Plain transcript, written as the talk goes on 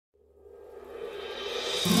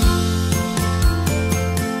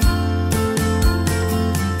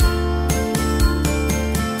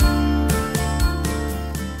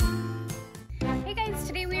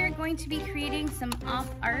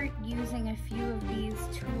start using a few of these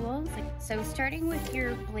tools. So starting with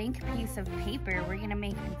your blank piece of paper, we're gonna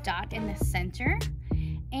make a dot in the center.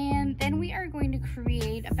 And then we are going to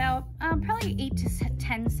create about probably 8 to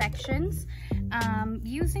 10 sections.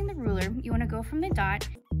 Using the ruler, you wanna go from the dot.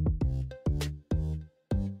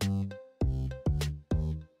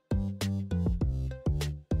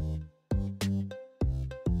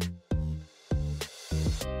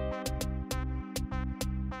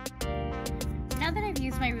 Now that I've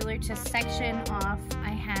used my ruler to section off, I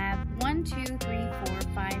have 1, 2, 3, 4,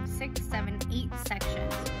 5, 6, 7, 8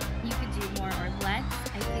 sections. You could do more or less.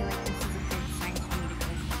 I feel like this is a good size for me to go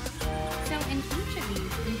for. So in each of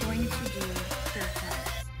these, I'm going to do curve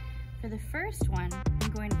cuts. For the first one,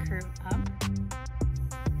 I'm going to curve up.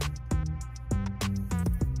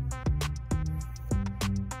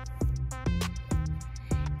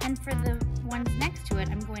 And for the ones next to it,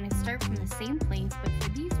 I'm going to start from the same place, but for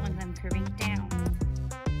these ones, I'm curving down.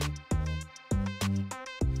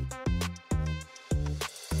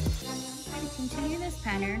 I'm going to continue this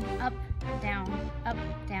pattern up, down,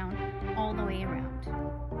 all the way around.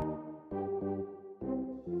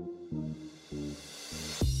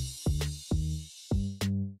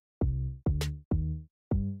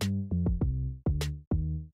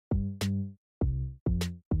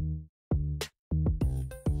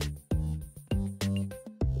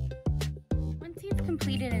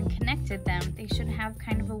 Completed and connected them, they should have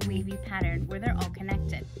kind of a wavy pattern where they're all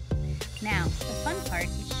connected. Now, the fun part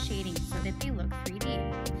is shading so that they look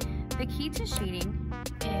 3D. The key to shading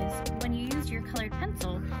is when you use your colored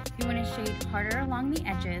pencil, you want to shade harder along the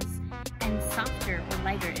edges and softer or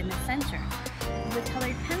lighter in the center. With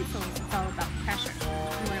colored pencils, it's all about pressure.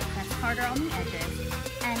 You want to press harder on the edges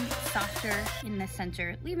and softer in the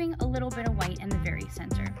center, leaving a little bit of white in the very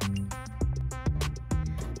center.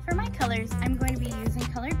 For my colors, I'm going to be using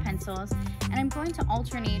colored pencils, and I'm going to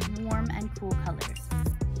alternate warm and cool colors.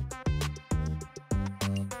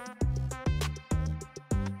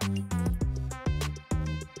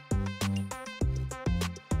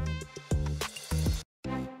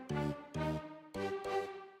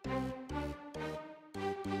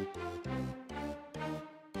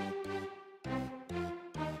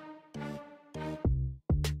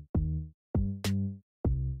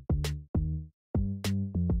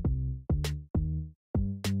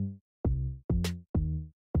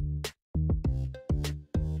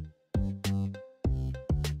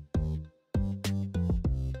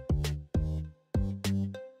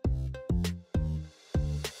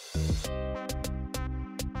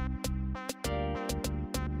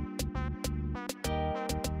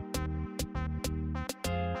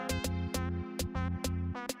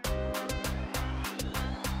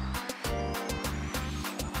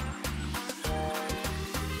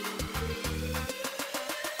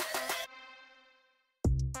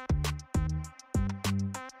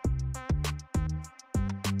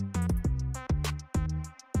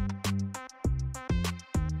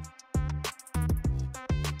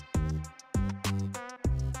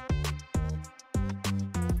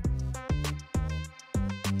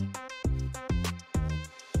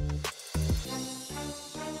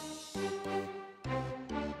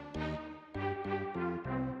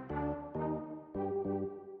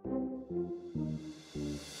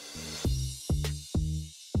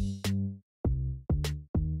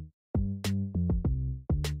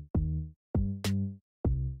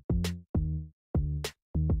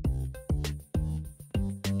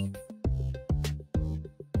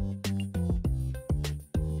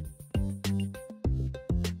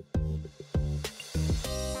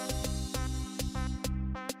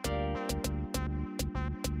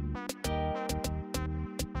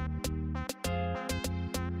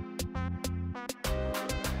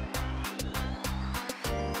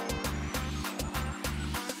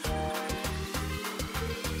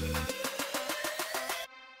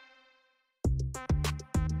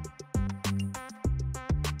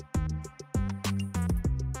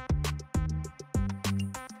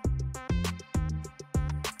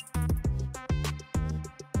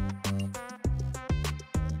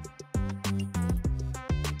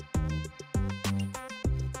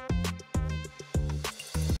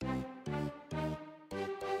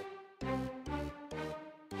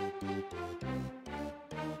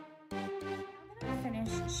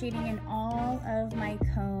 Shading in all of my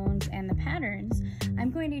cones and the patterns, I'm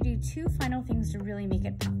going to do two final things to really make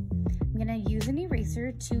it pop. I'm going to use an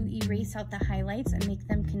eraser to erase out the highlights and make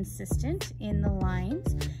them consistent in the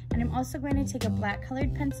lines. And I'm also going to take a black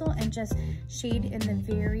colored pencil and just shade in the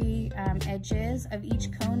very edges of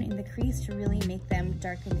each cone in the crease to really make them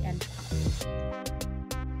darken and pop.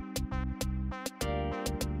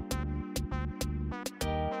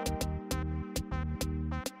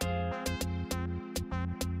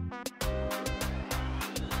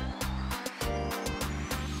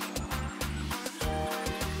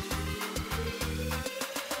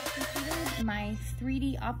 my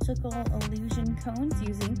 3D optical illusion cones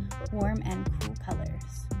using warm and cool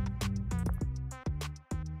colors.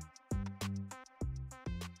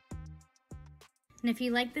 And if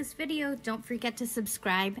you like this video, don't forget to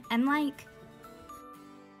subscribe and like.